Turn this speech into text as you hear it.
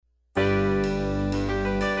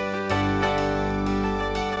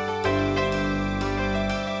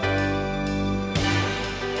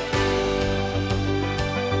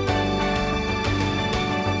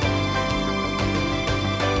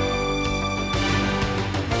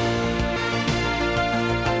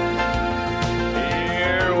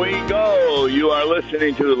You are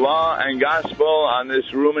listening to Law and Gospel on this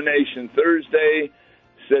Rumination Thursday,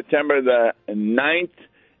 September the 9th,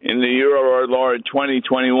 in the year of our Lord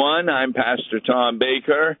 2021. I'm Pastor Tom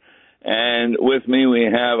Baker, and with me we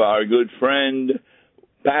have our good friend,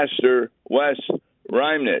 Pastor Wes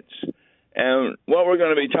Reimnitz. And what we're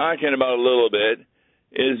going to be talking about a little bit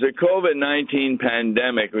is the COVID-19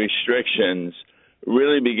 pandemic restrictions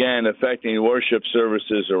really began affecting worship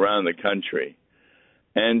services around the country.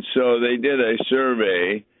 And so they did a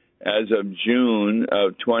survey as of June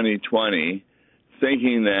of 2020,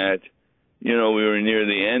 thinking that, we were near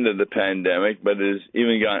the end of the pandemic, but it has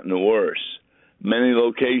even gotten worse. Many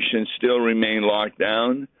locations still remain locked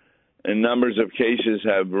down, and numbers of cases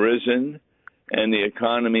have risen, and the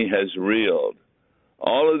economy has reeled.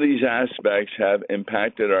 All of these aspects have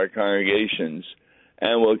impacted our congregations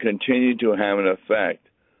and will continue to have an effect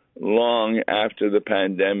long after the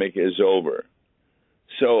pandemic is over.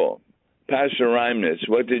 So, Pastor Reimnitz,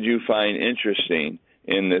 what did you find interesting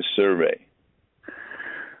in this survey?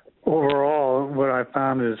 Overall, what I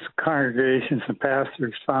found is congregations and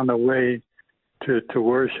pastors found a way to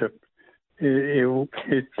worship. While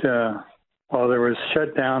there was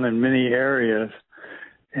shutdown in many areas,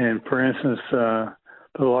 and for instance, the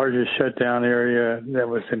largest shutdown area that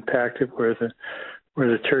was impacted were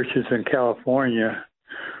the churches in California,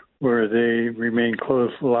 where they remained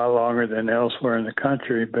closed a lot longer than elsewhere in the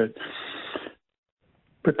country, but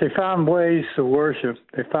they found ways to worship.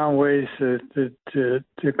 They found ways to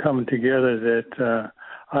come together that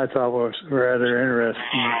I thought was rather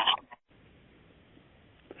interesting.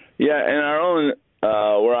 Yeah, in our own,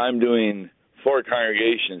 where I'm doing 4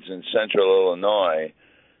 congregations in central Illinois,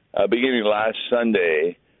 beginning last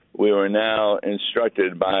Sunday, we were now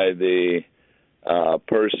instructed by the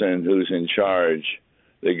person who's in charge,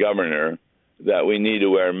 the governor, that we need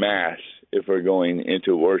to wear masks if we're going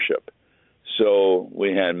into worship. So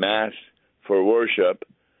we had masks for worship.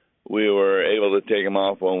 We were able to take them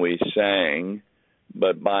off when we sang,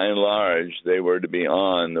 but by and large, they were to be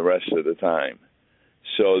on the rest of the time.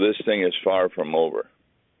 So this thing is far from over.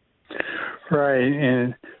 Right,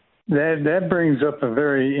 and that brings up a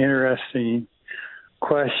very interesting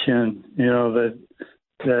question, that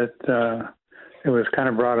it was kind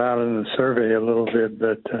of brought out in the survey a little bit,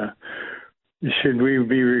 but should we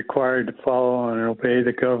be required to follow and obey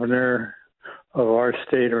the governor of our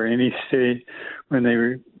state or any state when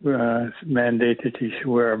they mandate that you should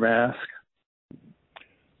wear a mask?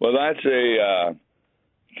 Well, that's a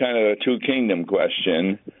kind of a two-kingdom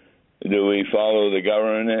question. Do we follow the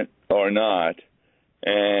government or not?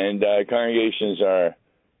 And congregations are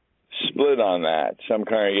split on that. Some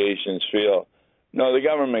congregations feel, no, the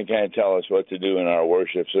government can't tell us what to do in our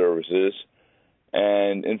worship services.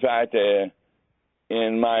 And in fact,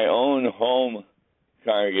 in my own home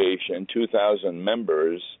congregation, 2,000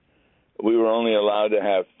 members, we were only allowed to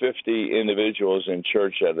have 50 individuals in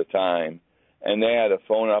church at a time, and they had to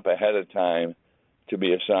phone up ahead of time to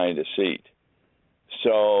be assigned a seat.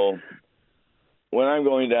 So when I'm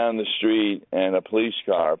going down the street and a police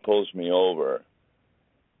car pulls me over,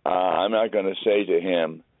 I'm not going to say to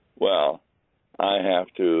him, well, I have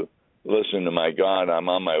to listen to my God. I'm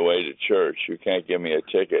on my way to church. You can't give me a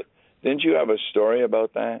ticket. Didn't you have a story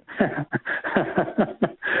about that?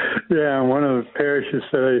 Yeah, in one of the parishes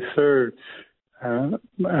that I served, I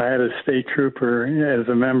had a state trooper as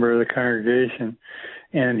a member of the congregation,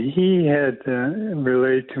 and he had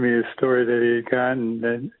relayed to me a story that he had gotten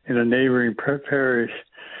that in a neighboring parish,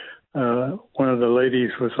 one of the ladies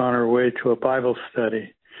was on her way to a Bible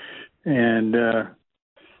study, and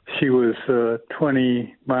she was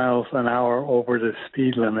 20 miles an hour over the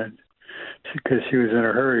speed limit because she was in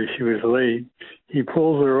a hurry. She was late. He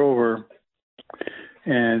pulls her over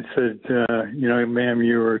and said, ma'am,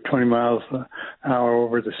 you were 20 miles an hour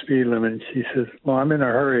over the speed limit. And she says, well, I'm in a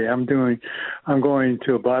hurry. I'm going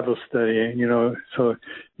to a Bible study, so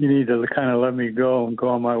you need to kind of let me go and go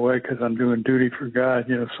on my way because I'm doing duty for God,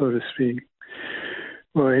 so to speak.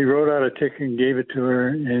 Well, he wrote out a ticket and gave it to her,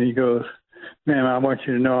 and he goes, ma'am, I want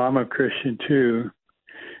you to know I'm a Christian too,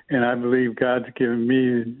 and I believe God's given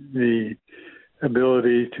me the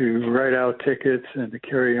ability to write out tickets and to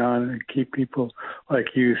carry on and keep people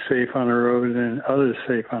like you safe on the road and others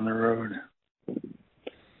safe on the road.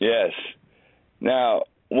 Yes. Now,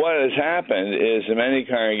 what has happened is many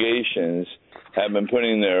congregations have been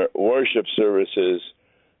putting their worship services,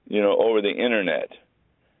 over the internet,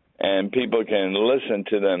 and people can listen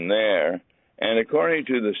to them there. And according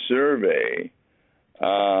to the survey,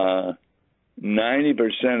 90%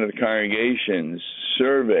 of the congregations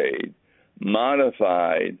surveyed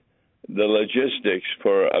modified the logistics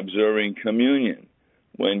for observing communion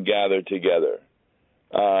when gathered together.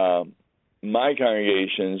 My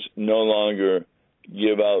congregations no longer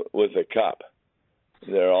give out with a cup.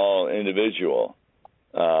 They're all individual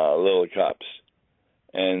little cups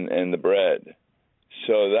and the bread.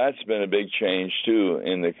 So that's been a big change, too,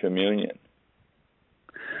 in the communion.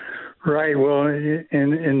 Right. Well,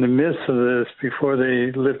 in the midst of this, before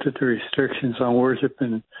they lifted the restrictions on worship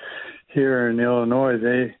here in Illinois,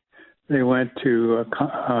 they went to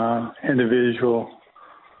individual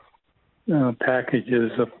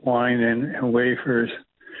packages of wine and wafers.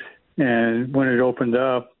 And when it opened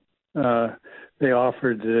up, they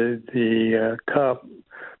offered the cup.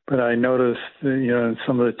 But I noticed, in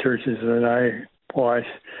some of the churches that I watched,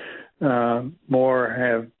 more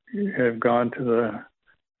have gone to the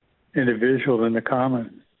individual than the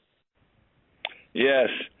common. Yes,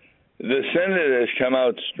 the Synod has come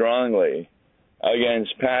out strongly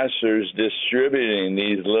against pastors distributing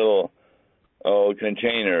these little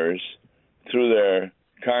containers through their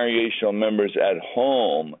congregational members at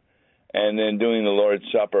home and then doing the Lord's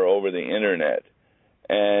Supper over the internet.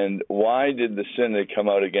 And why did the Synod come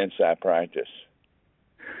out against that practice?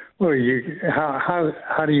 Well,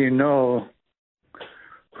 how do you know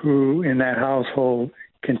who in that household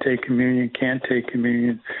can take communion, can't take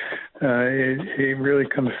communion? It really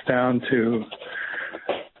comes down to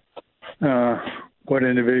what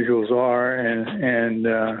individuals are and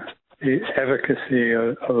the efficacy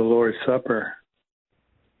of the Lord's Supper.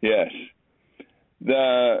 Yes.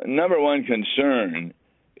 The number one concern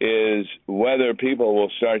is whether people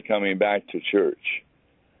will start coming back to church.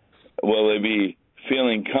 Will they be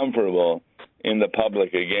feeling comfortable in the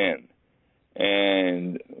public again?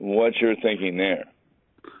 And what's your thinking there?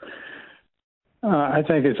 I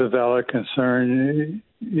think it's a valid concern.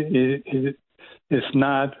 It's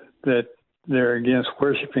not that they're against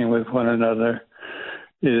worshiping with one another.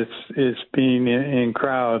 It's being in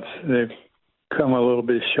crowds. They've come a little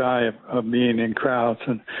bit shy of being in crowds,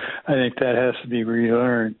 and I think that has to be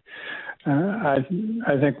relearned. I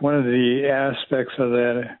think one of the aspects of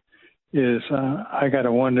that is I got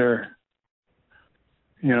to wonder,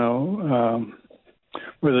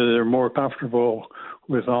 whether they're more comfortable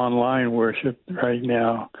with online worship right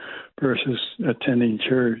now versus attending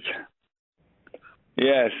church.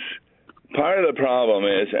 Yes. Part of the problem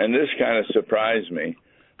is, and this kind of surprised me,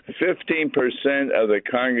 15% of the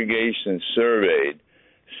congregations surveyed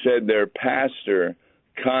said their pastor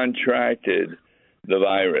contracted the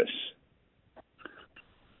virus.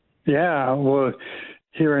 Yeah, well,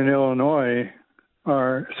 here in Illinois,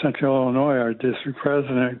 Central Illinois, our district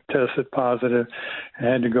president tested positive and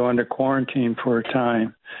had to go into quarantine for a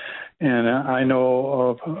time. And I know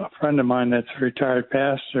of a friend of mine that's a retired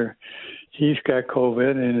pastor. He's got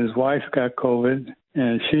COVID, and his wife got COVID,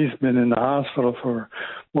 and she's been in the hospital for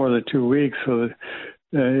more than 2 weeks. So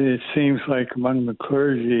it seems like among the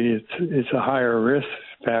clergy, it's a higher risk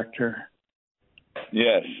factor.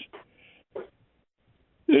 Yes.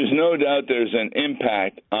 There's no doubt there's an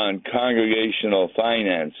impact on congregational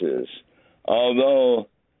finances, although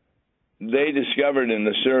they discovered in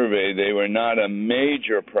the survey they were not a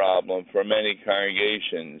major problem for many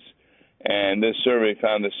congregations. And this survey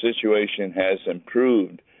found the situation has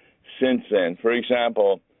improved since then. For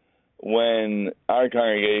example, when our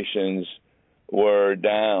congregations were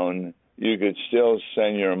down, you could still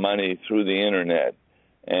send your money through the internet,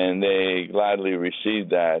 and they gladly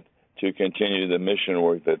received that to continue the mission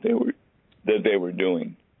work that they were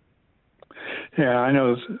doing. Yeah, I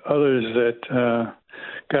know others that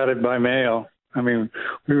got it by mail. I mean,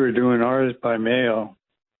 we were doing ours by mail,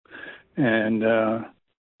 and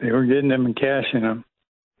they were getting them and cashing them.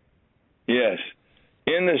 Yes.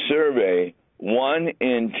 In the survey, 1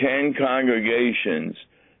 in 10 congregations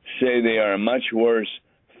say they are much worse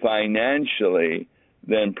financially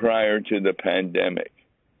than prior to the pandemic.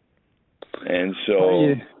 And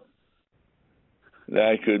so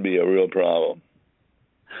that could be a real problem.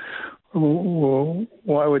 Well,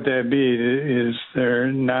 why would that be?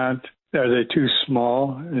 Are they too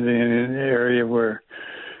small in an area where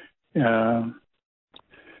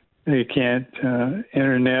they can't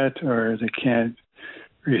internet or they can't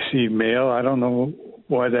receive mail? I don't know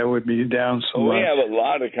why that would be down so much. We have a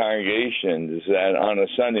lot of congregations that on a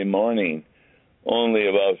Sunday morning only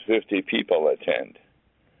about 50 people attend.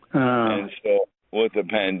 And so with the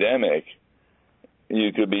pandemic,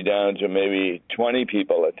 you could be down to maybe 20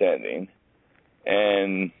 people attending.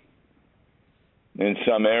 And in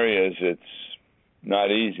some areas, it's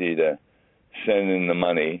not easy to send in the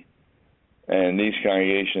money. And these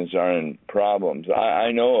congregations are in problems.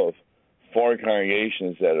 I know of 4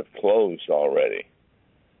 congregations that have closed already.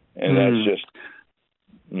 And that's just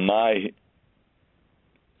my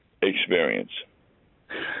experience?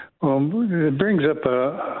 Well, it brings up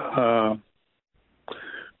a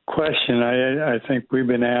question I think we've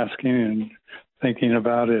been asking and thinking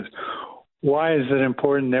about is, why is it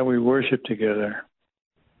important that we worship together?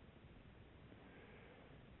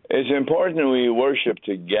 It's important that we worship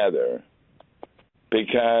together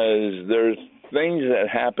because there's things that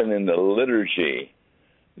happen in the liturgy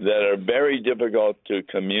that are very difficult to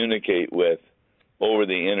communicate with over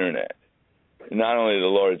the internet. Not only the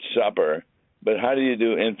Lord's Supper, but how do you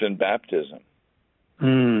do infant baptism?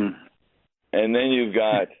 And then you've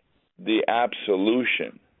got the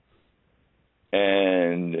absolution.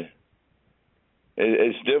 And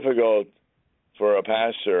it's difficult for a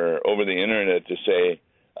pastor over the internet to say,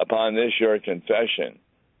 upon this your confession,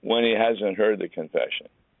 when he hasn't heard the confession.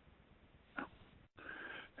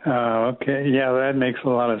 Okay. Yeah, that makes a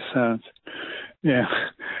lot of sense. Yeah.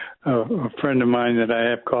 A friend of mine that I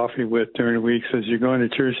have coffee with during the week says, "You're going to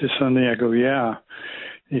church this Sunday?" I go, "Yeah."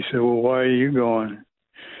 He said, "Well, why are you going?"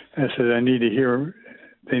 I said, they need to hear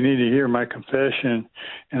my confession,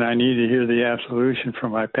 and I need to hear the absolution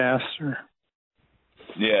from my pastor.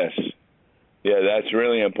 Yes. Yeah, that's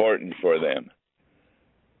really important for them.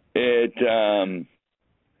 The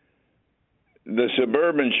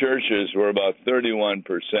suburban churches were about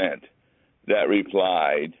 31% that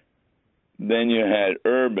replied. Then you had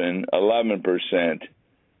urban, 11%,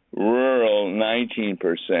 rural,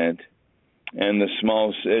 19%, and the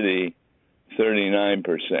small city,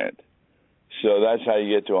 39%. So that's how you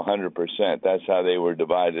get to 100%. That's how they were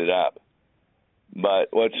divided up.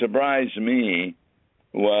 But what surprised me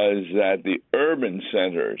was that the urban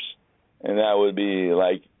centers, and that would be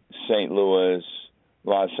like St. Louis,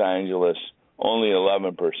 Los Angeles, only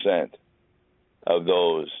 11% of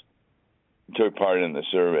those took part in the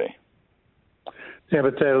survey. Yeah,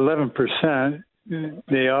 but that 11%,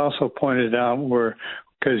 they also pointed out were,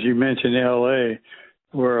 because you mentioned L.A.,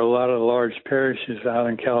 were a lot of large parishes out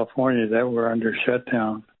in California that were under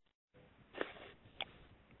shutdown.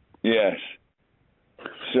 Yes.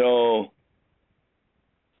 So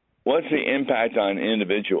what's the impact on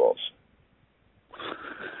individuals?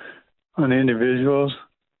 On individuals?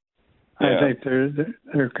 Yeah. I think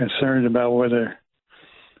they're concerned about whether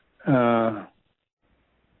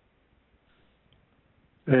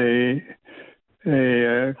they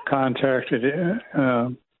contracted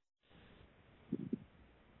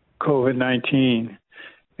COVID-19,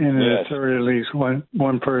 and Yes. at least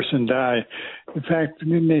one person died. In fact,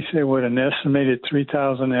 didn't they say what an estimated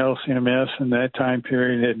 3,000 LCMS in that time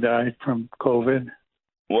period had died from COVID?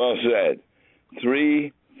 Well said.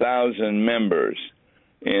 3,000 members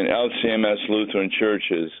in LCMS Lutheran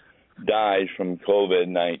churches died from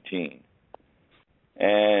COVID-19.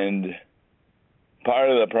 And part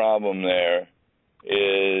of the problem there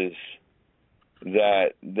is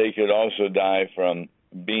that they could also die from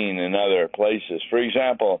being in other places. For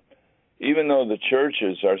example, even though the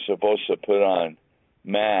churches are supposed to put on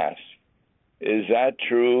masks, is that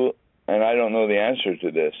true? And I don't know the answer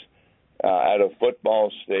to this. At a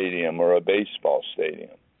football stadium or a baseball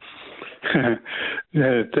stadium.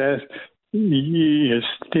 You're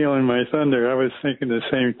stealing my thunder. I was thinking the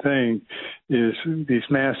same thing. Is these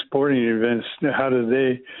mass sporting events? How do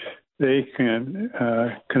they can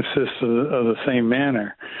consist of the same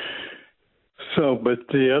manner? So, but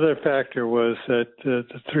the other factor was that the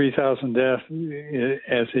 3,000 deaths,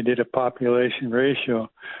 as they did a population ratio,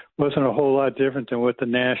 wasn't a whole lot different than what the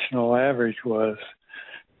national average was.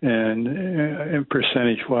 And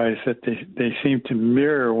percentage-wise, that they seem to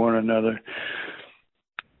mirror one another.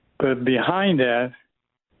 But behind that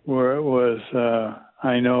was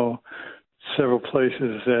I know several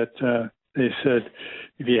places that they said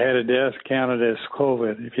if you had a death, count it as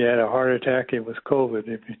COVID. If you had a heart attack, it was COVID.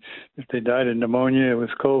 If they died of pneumonia, it was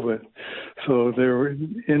COVID. So there were,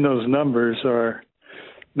 in those numbers are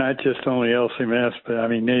not just only LCMS, but I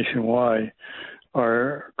mean nationwide,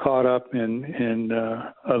 are caught up in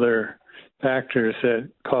other factors that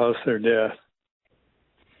cause their death.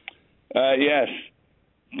 Yes.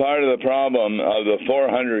 Part of the problem of the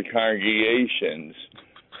 400 congregations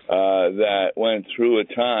that went through a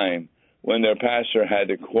time when their pastor had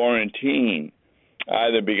to quarantine,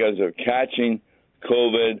 either because of catching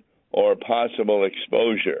COVID or possible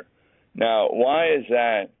exposure. Now, why is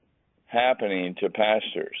that happening to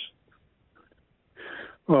pastors?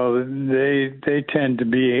 Well, they tend to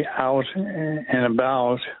be out and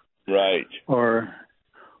about, right? Or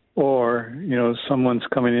someone's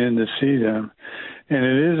coming in to see them, and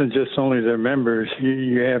it isn't just only their members.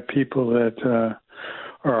 You have people that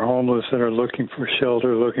are homeless that are looking for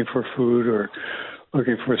shelter, looking for food, or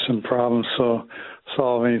looking for some problem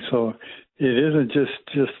solving. So it isn't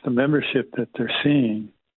just the membership that they're seeing.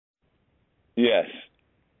 Yes.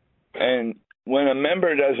 And when a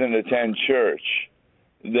member doesn't attend church,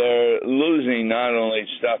 they're losing not only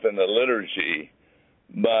stuff in the liturgy,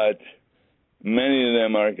 but many of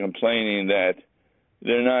them are complaining that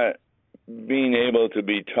they're not being able to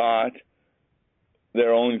be taught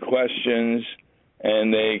their own questions,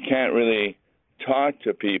 and they can't really talk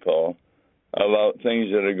to people about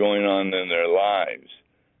things that are going on in their lives.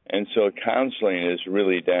 And so counseling is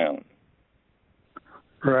really down.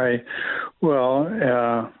 Right. Well,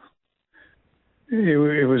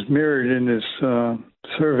 it was mirrored in this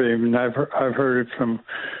survey, and I've heard it from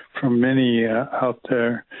many out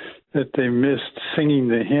there that they missed singing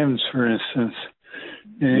the hymns, for instance,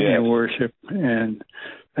 in worship, and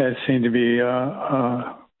that seemed to be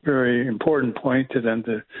a very important point to them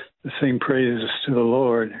to sing praises to the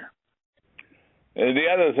Lord. And the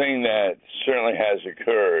other thing that certainly has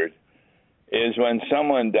occurred is when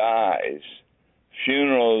someone dies,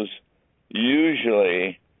 funerals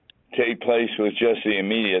usually take place with just the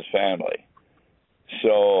immediate family.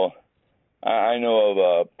 So I know of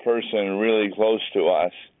a person really close to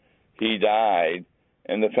us. He died,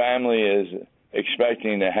 and the family is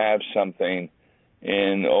expecting to have something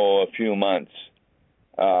in a few months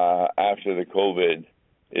after the COVID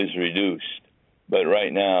is reduced. But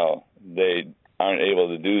right now, they aren't able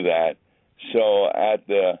to do that. So at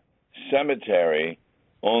the cemetery,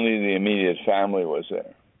 only the immediate family was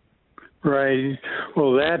there. Right.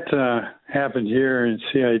 Well, that happened here in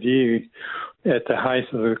CID at the height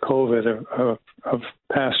of the COVID. A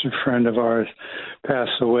pastor friend of ours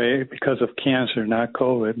passed away because of cancer, not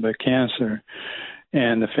COVID, but cancer.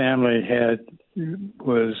 And the family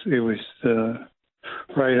was the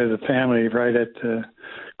right of the family right at the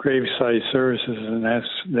graveside services, and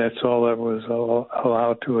that's all that was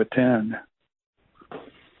allowed to attend.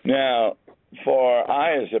 Now,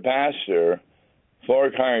 I as a pastor, for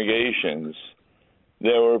congregations,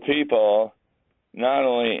 there were people not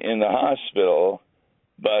only in the hospital,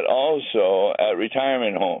 but also at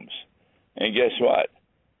retirement homes. And guess what?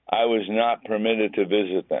 I was not permitted to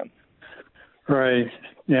visit them. Right.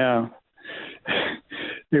 Yeah.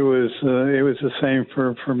 It was the same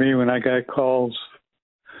for me when I got calls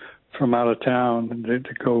from out of town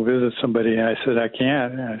to go visit somebody. I said I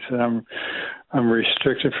can't. I said I'm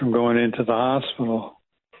restricted from going into the hospital.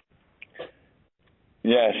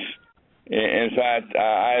 Yes. In fact,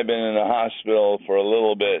 I have been in the hospital for a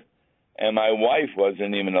little bit, and my wife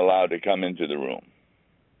wasn't even allowed to come into the room.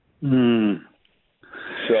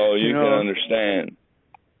 So you can understand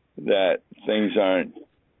that things aren't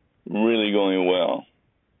really going well.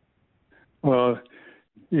 Well,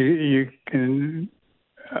 you can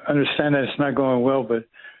understand that it's not going well, but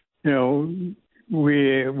when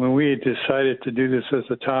we decided to do this as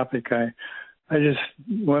a topic, I just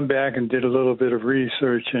went back and did a little bit of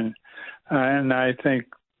research, and I think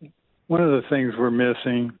one of the things we're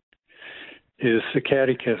missing is the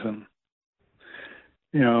catechism.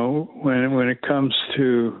 When it comes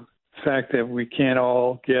to the fact that we can't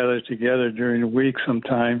all gather together during the week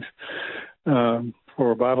sometimes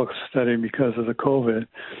for a Bible study because of the COVID,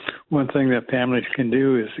 one thing that families can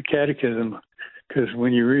do is the catechism, because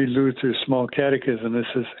when you read Luther's Small Catechism, this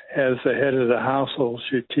is, as the head of the household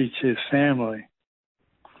should teach his family.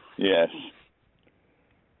 Yes.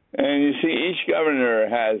 And you see, each governor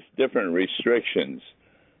has different restrictions.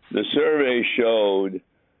 The survey showed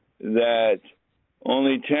that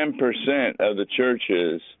only 10% of the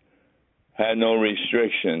churches had no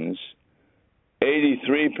restrictions.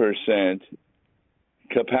 83%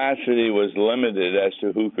 capacity was limited as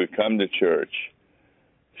to who could come to church.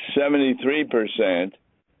 73%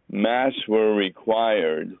 masks were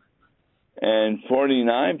required, and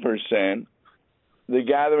 49% the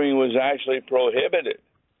gathering was actually prohibited.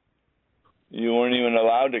 You weren't even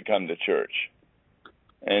allowed to come to church.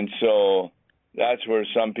 And so that's where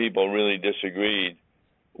some people really disagreed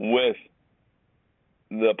with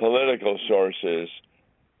the political sources.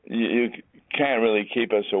 You can't really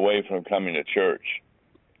keep us away from coming to church.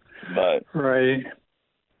 But right.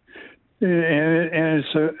 And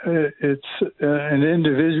it's an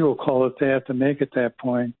individual call that they have to make at that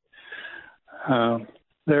point.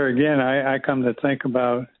 There again, I come to think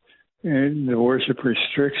about the worship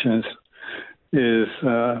restrictions is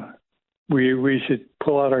we should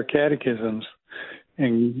pull out our catechisms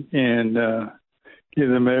and give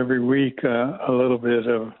them every week a little bit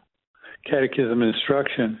of catechism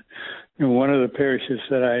instruction. In one of the parishes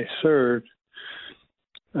that I served,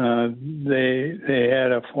 they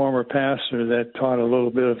had a former pastor that taught a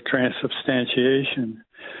little bit of transubstantiation,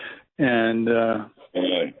 and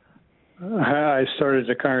I started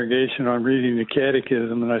the congregation on reading the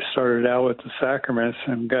catechism, and I started out with the sacraments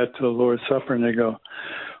and got to the Lord's Supper, and they go,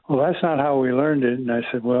 well, that's not how we learned it. And I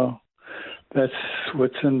said, well, that's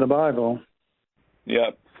what's in the Bible.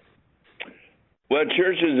 Yep. What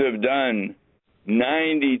churches have done,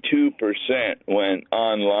 92% went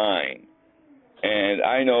online. And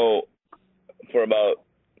I know for about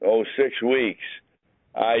 6 weeks,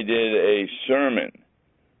 I did a sermon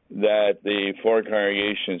that the 4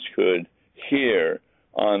 congregations could hear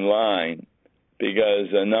online because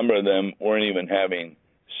a number of them weren't even having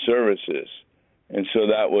services. And so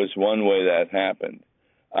that was one way that happened.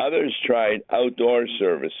 Others tried outdoor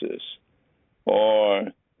services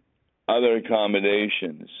or other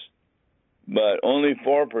accommodations, but only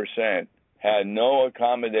 4% had no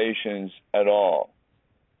accommodations at all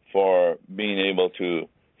for being able to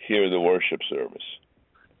hear the worship service.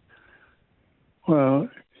 Well,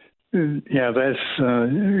 yeah, that's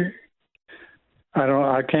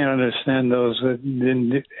I can't understand those that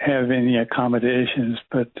didn't have any accommodations,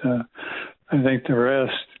 but I think the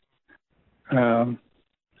rest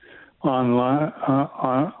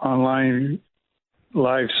online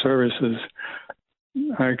live services,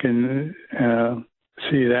 I can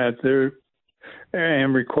see that there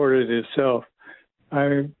and recorded itself.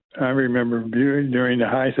 I remember during the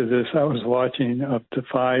height of this, I was watching up to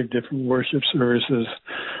 5 different worship services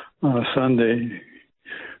on a Sunday,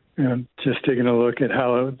 just taking a look at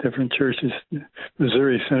how different churches,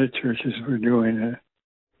 Missouri Synod churches, were doing it.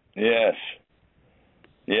 Yes.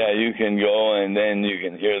 Yeah, you can go and then you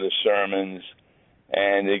can hear the sermons,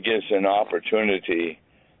 and it gives an opportunity.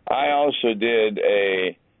 I also did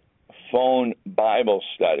a phone Bible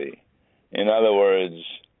study. In other words,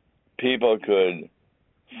 people could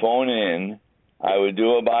phone in, I would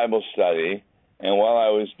do a Bible study, and while I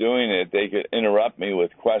was doing it, they could interrupt me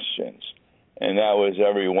with questions. And that was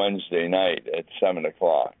every Wednesday night at 7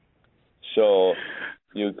 o'clock. So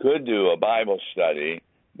you could do a Bible study,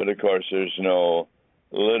 but of course there's no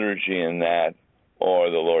liturgy in that or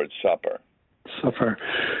the Lord's Supper. Supper.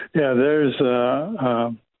 Yeah, there's,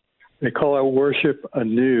 they call it Worship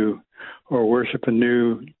Anew, or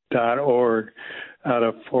worshipanew.org, out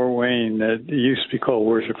of Fort Wayne, that used to be called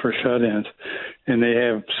Worship for Shut-ins. And they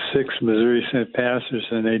have 6 Missouri Synod pastors,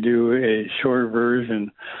 and they do a short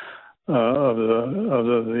version of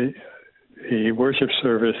the worship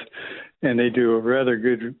service, and they do a rather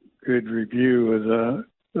good review of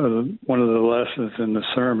one of the lessons in the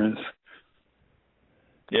sermons.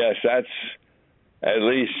 Yes, that's at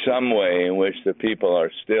least some way in which the people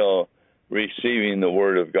are still receiving the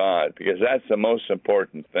Word of God, because that's the most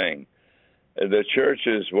important thing. The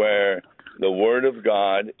churches where the Word of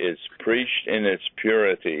God is preached in its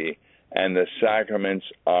purity and the sacraments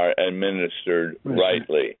are administered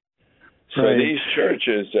rightly. So right. These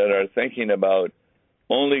churches that are thinking about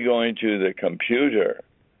only going to the computer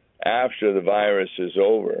after the virus is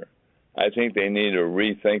over, I think they need to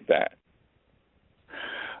rethink that.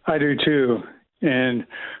 I do too. And,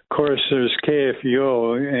 of course, there's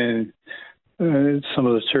KFUO and some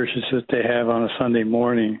of the churches that they have on a Sunday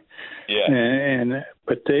morning. Yeah.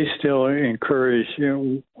 But they still encourage,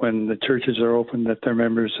 when the churches are open, that their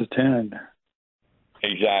members attend.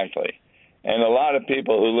 Exactly. And a lot of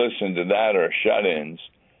people who listen to that are shut-ins,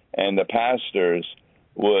 and the pastors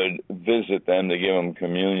would visit them to give them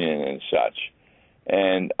communion and such.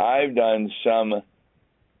 And I've done some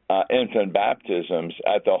infant baptisms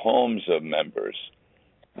at the homes of members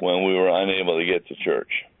when we were unable to get to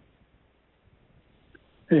church.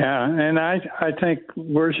 Yeah, and I think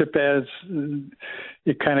worship as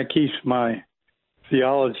it kind of keeps my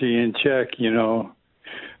theology in check,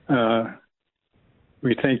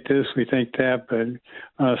 we think this, we think that, but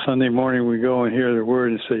on a Sunday morning we go and hear the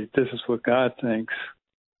Word and say, this is what God thinks.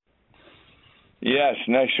 Yes,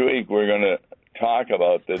 next week we're going to talk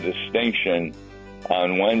about the distinction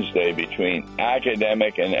on Wednesday between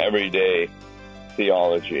academic and everyday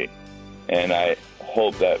theology. And I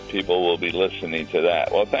hope that people will be listening to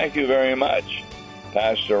that. Well, thank you very much,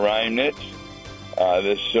 Pastor Reimnitz.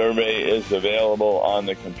 This survey is available on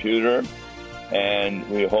the computer, and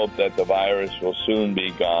we hope that the virus will soon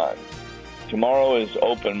be gone. Tomorrow is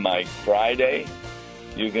Open Mic Friday.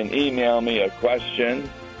 You can email me a question.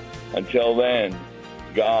 Until then,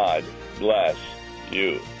 God bless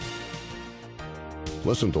you.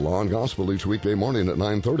 Listen to Law and Gospel each weekday morning at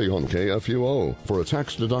 9:30 on KFUO. For a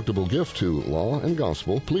tax-deductible gift to Law and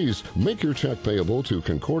Gospel, please make your check payable to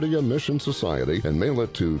Concordia Mission Society and mail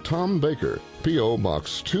it to Tom Baker, P.O.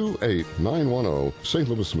 Box 28910, St.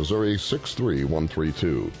 Louis, Missouri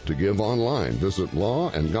 63132. To give online, visit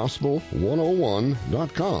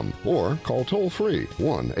lawandgospel101.com or call toll-free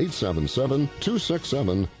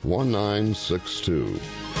 1-877-267-1962.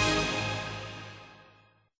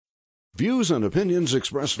 Views and opinions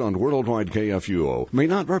expressed on Worldwide KFUO may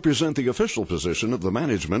not represent the official position of the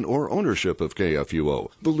management or ownership of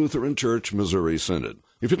KFUO, the Lutheran Church Missouri Synod.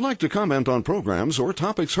 If you'd like to comment on programs or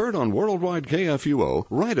topics heard on Worldwide KFUO,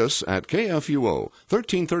 write us at KFUO,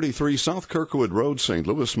 1333 South Kirkwood Road, St.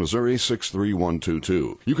 Louis, Missouri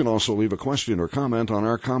 63122. You can also leave a question or comment on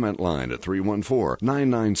our comment line at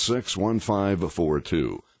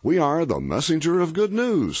 314-996-1542. We are the messenger of good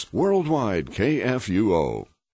news, Worldwide KFUO.